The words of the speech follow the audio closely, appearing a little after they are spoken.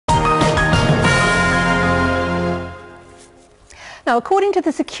Now, according to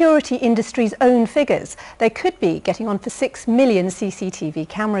the security industry's own figures, they could be getting on for 6 million CCTV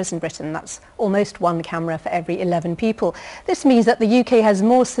cameras in Britain. That's almost one camera for every 11 people. This means that the UK has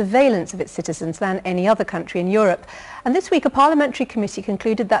more surveillance of its citizens than any other country in Europe. And this week, a parliamentary committee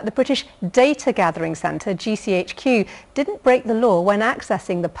concluded that the British Data Gathering Centre, GCHQ, didn't break the law when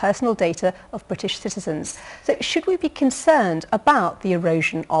accessing the personal data of British citizens. So should we be concerned about the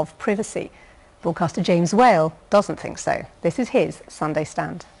erosion of privacy? Broadcaster James Whale doesn't think so. This is his Sunday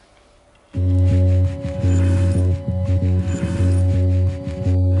Stand.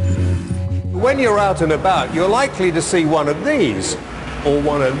 When you're out and about, you're likely to see one of these, or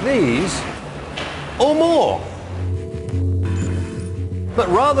one of these, or more. But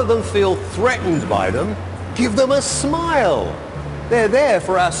rather than feel threatened by them, give them a smile. They're there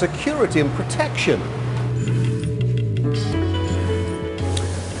for our security and protection.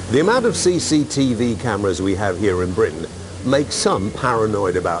 The amount of CCTV cameras we have here in Britain makes some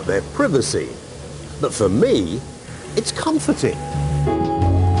paranoid about their privacy. But for me, it's comforting.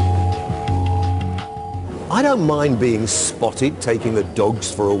 I don't mind being spotted taking the dogs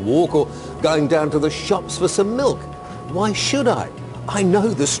for a walk or going down to the shops for some milk. Why should I? I know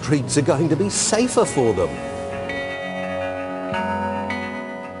the streets are going to be safer for them.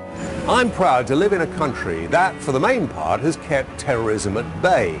 I'm proud to live in a country that, for the main part, has kept terrorism at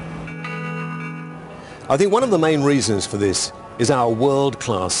bay. I think one of the main reasons for this is our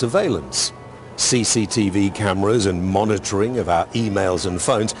world-class surveillance. CCTV cameras and monitoring of our emails and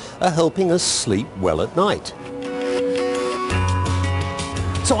phones are helping us sleep well at night.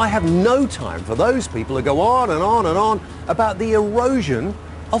 So I have no time for those people who go on and on and on about the erosion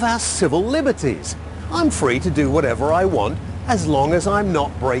of our civil liberties. I'm free to do whatever I want as long as I'm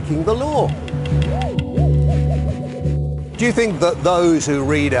not breaking the law. Do you think that those who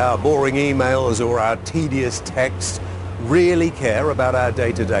read our boring emails or our tedious texts really care about our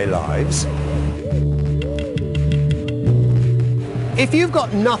day-to-day lives? If you've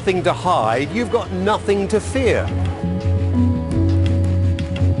got nothing to hide, you've got nothing to fear.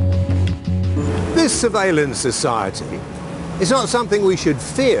 This surveillance society is not something we should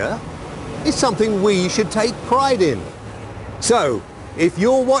fear, it's something we should take pride in. So, if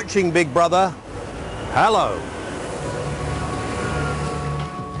you're watching, Big Brother, hello.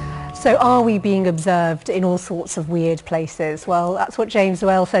 So are we being observed in all sorts of weird places? Well, that's what James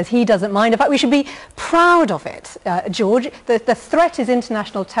Whale says he doesn't mind. In fact, we should be proud of it, George. The threat is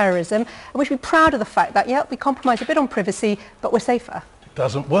international terrorism, and we should be proud of the fact that, yeah, we compromise a bit on privacy, but we're safer. It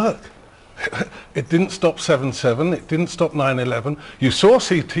doesn't work. It didn't stop 7/7, it didn't stop 9/11. You saw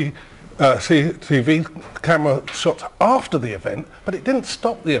CCTV camera shots after the event, but it didn't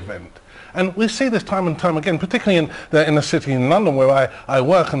stop the event. And we see this time and time again, particularly in the city in London where I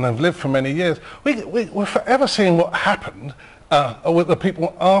work and have lived for many years. We're forever seeing what happened with the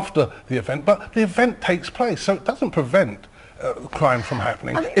people after the event, but the event takes place, so it doesn't prevent crime from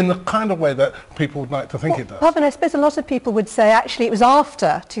happening in the kind of way that people would like to think it does. Well, I suppose a lot of people would say actually it was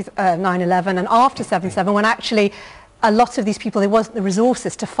after 9/11 and after 7/7 when actually a lot of these people, there wasn't the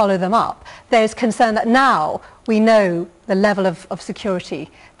resources to follow them up. There's concern that now we know the level of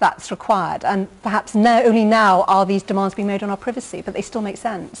security that's required, and perhaps only now are these demands being made on our privacy, but they still make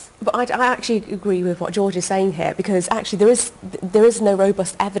sense. But I actually agree with what George is saying here, because actually there is no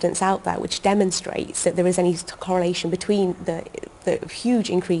robust evidence out there which demonstrates that there is any correlation between the huge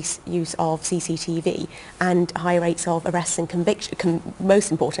increased use of CCTV and high rates of arrests and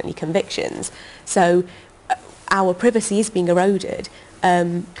most importantly convictions. So our privacy is being eroded.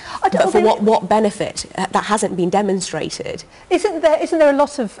 But for what benefit? That hasn't been demonstrated. Isn't there a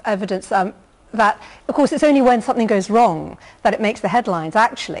lot of evidence that, of course, it's only when something goes wrong that it makes the headlines.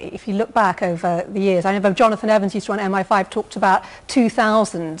 Actually, if you look back over the years, I know Jonathan Evans used to run MI5, talked about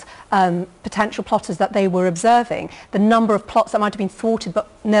 2,000 potential plotters that they were observing, the number of plots that might have been thwarted but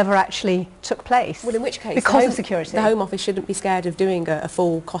never actually took place. Well, in which case, because of security. The Home Office shouldn't be scared of doing a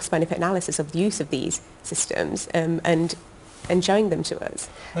full cost-benefit analysis of the use of these systems and showing them to us.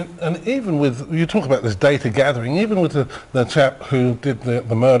 And even with, you talk about this data gathering, even with the chap who did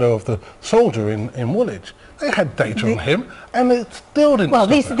the murder of the soldier in Woolwich, they had data on him and it still didn't stop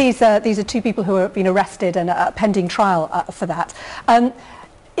it. These are two people who have been arrested and are pending trial for that.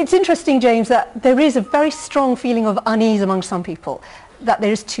 It's interesting, James, that there is a very strong feeling of unease among some people that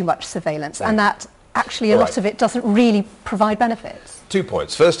there is too much surveillance and that actually a lot of it doesn't really provide benefits. 2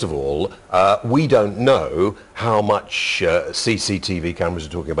 points. First of all, we don't know how much CCTV cameras are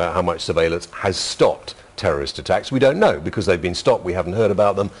talking about, how much surveillance has stopped terrorist attacks. We don't know because they've been stopped, we haven't heard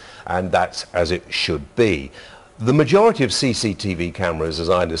about them, and that's as it should be. The majority of CCTV cameras, as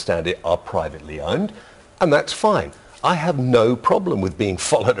I understand it, are privately owned, and that's fine. I have no problem with being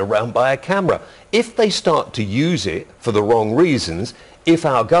followed around by a camera. If they start to use it for the wrong reasons, if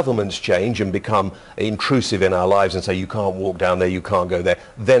our governments change and become intrusive in our lives and say you can't walk down there, you can't go there,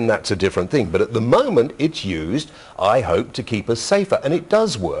 then that's a different thing. But at the moment it's used, I hope, to keep us safer. And it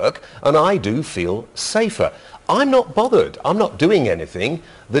does work, and I do feel safer. I'm not bothered. I'm not doing anything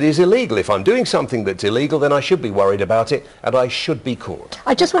that is illegal. If I'm doing something that's illegal, then I should be worried about it, and I should be caught.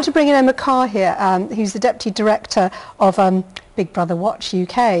 I just want to bring in Emma Carr here, who's the Deputy Director of Big Brother Watch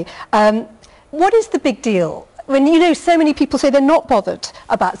UK. What is the big deal? When, you know, so many people say they're not bothered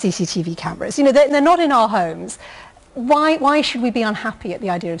about CCTV cameras. You know, they're not in our homes. Why should we be unhappy at the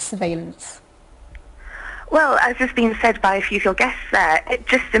idea of surveillance? Well, as has been said by a few of your guests there, it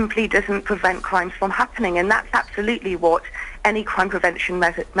just simply doesn't prevent crimes from happening, and that's absolutely what any crime prevention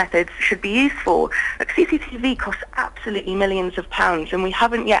methods should be used for. Look, CCTV costs absolutely millions of pounds, and we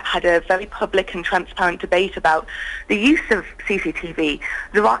haven't yet had a very public and transparent debate about the use of CCTV.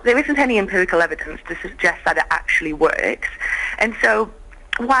 There isn't any empirical evidence to suggest that it actually works, and so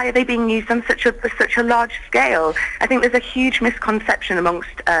why are they being used on such a large scale? I think there's a huge misconception amongst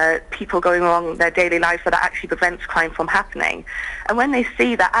people going along their daily lives that it actually prevents crime from happening. And when they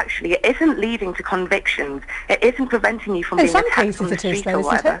see that actually it isn't leading to convictions, it isn't preventing you from being attacked on the street or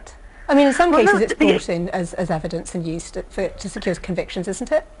whatever. I mean, in some cases it's brought in as evidence and used to secure convictions,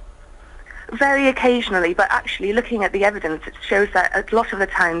 isn't it? Very occasionally, but actually looking at the evidence, it shows that a lot of the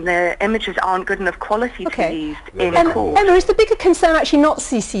time the images aren't good enough quality to be used in court. Emma, is the bigger concern actually not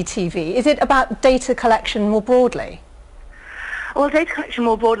CCTV? Is it about data collection more broadly? Well, data collection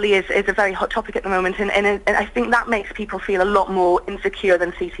more broadly is a very hot topic at the moment, and I think that makes people feel a lot more insecure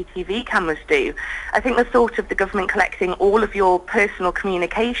than CCTV cameras do. I think the thought of the government collecting all of your personal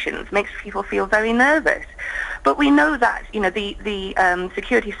communications makes people feel very nervous. But we know that, you know, the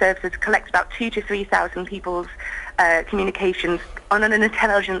security services collect about 2,000 to 3,000 people's communications on an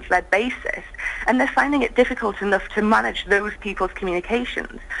intelligence-led basis, and they're finding it difficult enough to manage those people's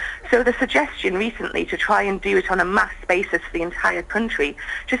communications. So the suggestion recently to try and do it on a mass basis for the entire country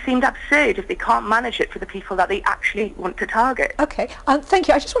just seemed absurd if they can't manage it for the people that they actually want to target. Okay, thank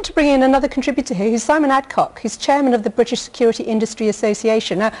you. I just want to bring in another contributor here, who's Simon Adcock, who's chairman of the British Security Industry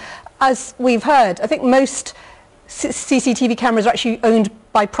Association. Now, as we've heard, I think most CCTV cameras are actually owned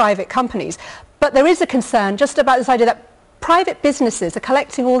by private companies. But there is a concern just about this idea that private businesses are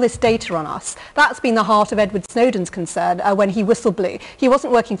collecting all this data on us. That's been the heart of Edward Snowden's concern when he whistle blew. He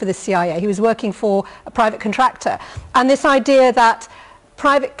wasn't working for the CIA, he was working for a private contractor. And this idea that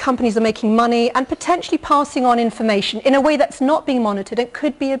private companies are making money and potentially passing on information in a way that's not being monitored and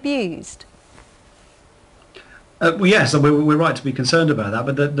could be abused. Well, yes, we're right to be concerned about that,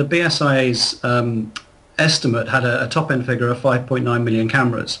 but the BSIA's estimate had a top-end figure of 5.9 million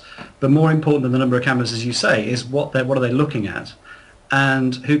cameras. But more important than the number of cameras, as you say, is what are they looking at,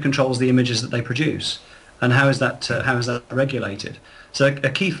 and who controls the images that they produce, and how is that regulated. So a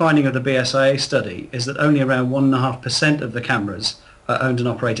key finding of the BSIA study is that only around 1.5% of the cameras are owned and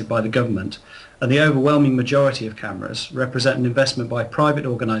operated by the government, and the overwhelming majority of cameras represent an investment by private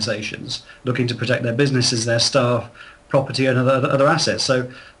organisations looking to protect their businesses, their staff, property and other assets.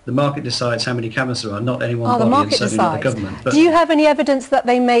 So the market decides how many cameras there are, not any one body, and certainly not the government. But do you have any evidence that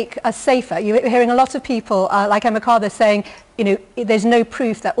they make us safer? You're hearing a lot of people, like Emma Carr, saying, you know, there's no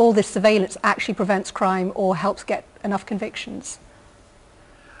proof that all this surveillance actually prevents crime or helps get enough convictions.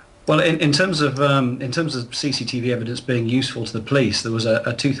 Well, in terms of CCTV evidence being useful to the police, there was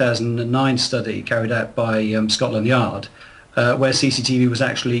a 2009 study carried out by Scotland Yard where CCTV was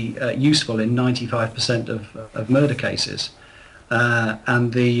actually useful in 95% of murder cases.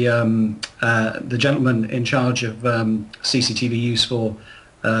 And the gentleman in charge of CCTV use for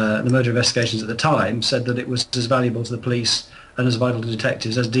the murder investigations at the time said that it was as valuable to the police and as vital to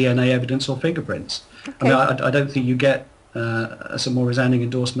detectives as DNA evidence or fingerprints. Okay. I mean, I don't think you get some more resounding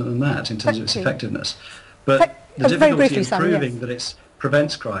endorsement than that in terms of its effectiveness. But the difficulty in proving that it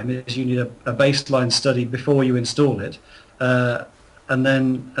prevents crime is you need a baseline study before you install it, and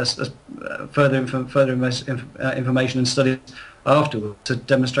then further information and studies afterwards to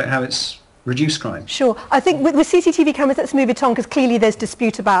demonstrate how it's reduced crime. Sure. I think with CCTV cameras, let's move it on, because clearly there's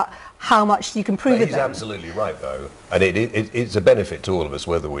dispute about how much you can prove with them. He's absolutely right, though, and it's a benefit to all of us,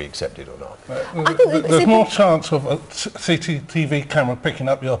 whether we accept it or not. I think there's more chance of a CCTV camera picking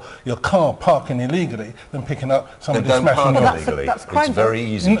up your car parking illegally than picking up somebody smashing your... illegally. That's crime. It's very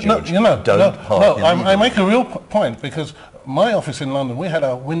easy, George. Don't park illegally. I make a real point, because my office in London, we had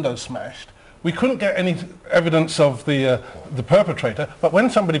our windows smashed. We couldn't get any evidence of the perpetrator, but when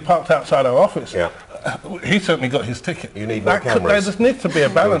somebody parked outside our office, he certainly got his ticket. You need more cameras. There just needs to be a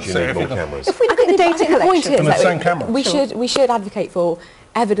balance You there. need more cameras. If we look at the data the point collection, is And the that same camera. we should advocate for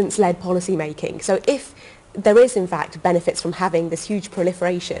evidence-led policy making. So if there is in fact benefits from having this huge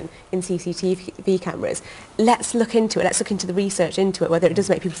proliferation in CCTV cameras, let's look into it. Let's look into the research into it, whether it does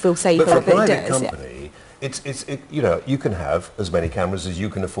make people feel safer. But for a if it private does. company, you know, you can have as many cameras as you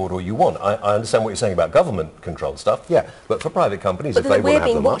can afford or you want. I understand what you're saying about government-controlled stuff, yeah. But for private companies, But if they want to we're have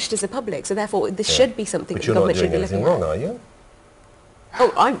being them up, watched as a public, so therefore this should be something but that you're the not government should doing be looking anything at. wrong, are you?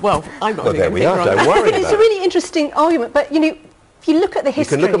 Oh, I'm not Well, doing there we anything are. wrong. Don't worry But it's about a really interesting argument. But, you know, if you look at the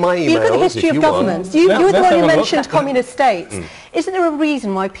history, can look at my if you look at the emails history if of you want. governments, you were Let's the one have who a look. mentioned communist states. Isn't there a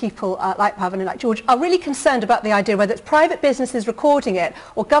reason why people like Pavan and like George are really concerned about the idea whether it's private businesses recording it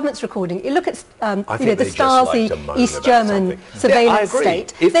or governments recording it? You look at you know, the they just like to Stasi moan East about German something. surveillance Yeah, I agree.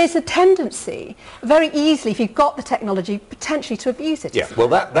 state. There's a tendency, very easily, if you've got the technology, potentially to abuse it. Yeah, well,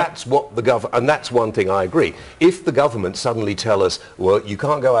 that's what the government, and that's one thing I agree. If the government suddenly tell us, well, you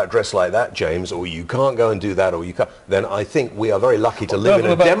can't go out dressed like that, James, or you can't go and do that, or you can't, then I think we are very lucky to live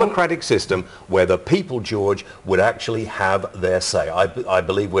in a democratic system where the people, George, would actually have their say. I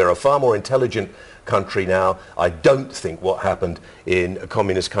believe we're a far more intelligent country now. I don't think what happened in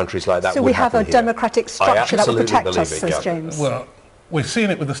communist countries like that So would we have a happen here. democratic structure that will absolutely protect believe us, it, says yeah. James. Well, we've seen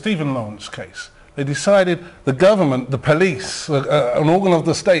it with the Stephen Lawrence case. They decided, the government, the police, an organ of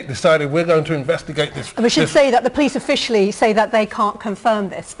the state decided we're going to investigate this. And we should say that the police officially say that they can't confirm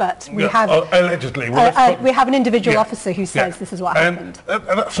this, but we have allegedly. we have an individual officer who says this is what happened.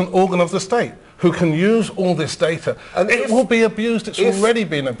 And that's an organ of the state who can use all this data. And it will be abused. It's already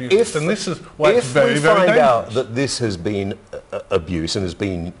been abused. And this is why it's very, very dangerous. If we find out that this has been abused and has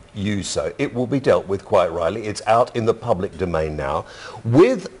been used so, it will be dealt with quite rightly. It's out in the public domain now.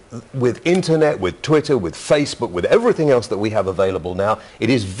 With internet, with Twitter, with Facebook, with everything else that we have available now, it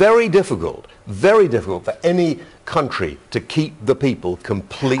is very difficult for any country to keep the people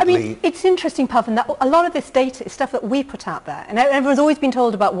completely... I mean, it's interesting, Pavan, that a lot of this data is stuff that we put out there. And everyone's always been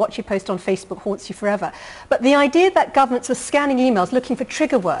told about what you post on Facebook haunts you forever. But the idea that governments were scanning emails looking for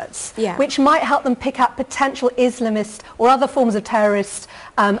trigger words, which might help them pick out potential Islamist or other forms of terrorist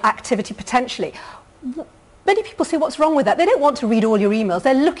activity potentially... Many people say, what's wrong with that? They don't want to read all your emails.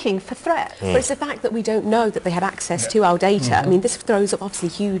 They're looking for threats. But it's the fact that we don't know that they had access to our data. I mean, this throws up obviously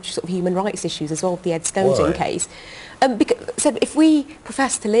huge sort of human rights issues as well with the Ed Snowden case. So if we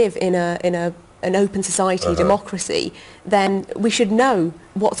profess to live in an open society, democracy, then we should know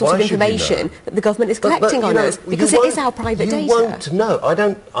what sort of information that the government is collecting on us, because it is our private data. You won't know.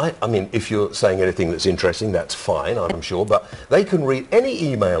 I mean, if you're saying anything that's interesting, that's fine, I'm sure, but they can read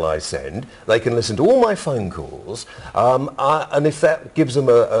any email I send, they can listen to all my phone calls, and if that gives them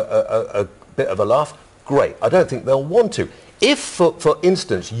a bit of a laugh, great. I don't think they'll want to. If, for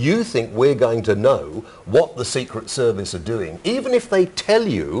instance, you think we're going to know what the Secret Service are doing, even if they tell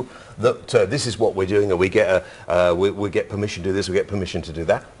you that this is what we're doing and we get permission to do this, we get permission to do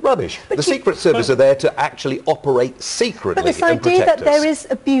that, rubbish. The Secret Service are there to actually operate secretly and protect us. But this idea that there is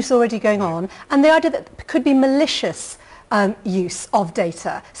abuse already going on, and the idea that there could be malicious use of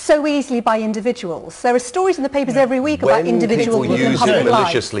data so easily by individuals. There are stories in the papers every week about individuals when people use public it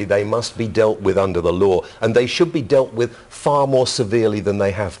maliciously, they must be dealt with under the law, and they should be dealt with far more severely than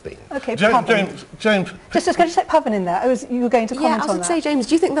they have been. Okay, James. Can I just say Pavan in there? You were going to comment on that. Yeah, I was going to say, James,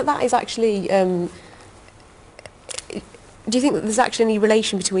 do you think that is actually... do you think that there's actually any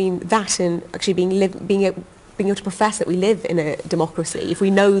relation between that and actually being able to profess that we live in a democracy, if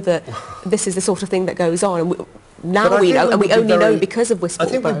we know that this is the sort of thing that goes on, and we know, and we only know because of whistleblowers? I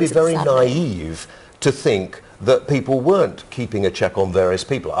think we'd be very naive to think that people weren't keeping a check on various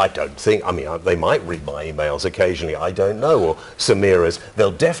people. I don't think, I mean, they might read my emails occasionally, I don't know, or Samira's.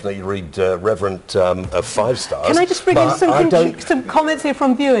 They'll definitely read Reverend 5 Stars. Can I just bring in some comments here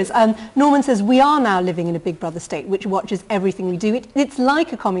from viewers? Norman says, we are now living in a Big Brother state which watches everything we do. It's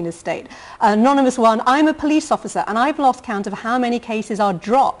like a communist state. Anonymous 1, I'm a police officer and I've lost count of how many cases are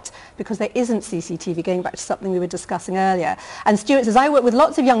dropped because there isn't CCTV, going back to something we were discussing earlier. And Stuart says, I work with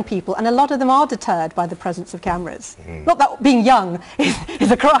lots of young people and a lot of them are deterred by the presence of cameras. Not that being young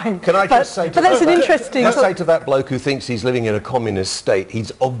is a crime. Can I just say to but that's an interesting... Let's say to that bloke who thinks he's living in a communist state,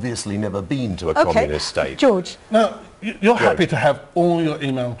 he's obviously never been to a communist state. George. Now, you're happy to have all your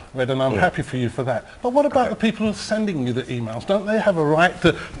email read, and I'm happy for you for that. But what about the people who are sending you the emails? Don't they have a right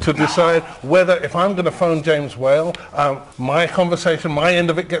to decide whether, if I'm going to phone James Whale, my conversation, my end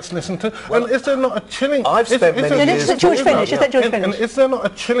of it gets listened to? Well, and is there not a chilling... I've spent many years... Let George finish. And is there not a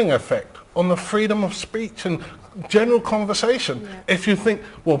chilling effect on the freedom of speech and general conversation if you think,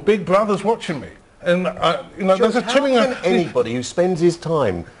 well, Big Brother's watching me? And, there's a chilling... How can anybody who spends his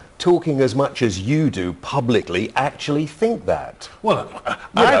time talking as much as you do publicly, actually think that? Well,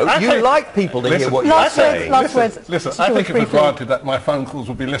 you like people to hear what you're Last saying. words. Listen, I take it for granted that my phone calls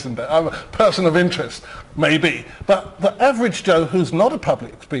will be listened to. I'm a person of interest, maybe. But the average Joe who's not a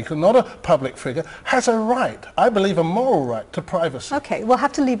public speaker, not a public figure, has a right, I believe a moral right, to privacy. Okay, we'll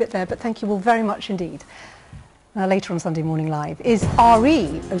have to leave it there, but thank you all very much indeed. Later on Sunday Morning Live, is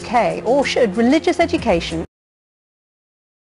RE okay, or should religious education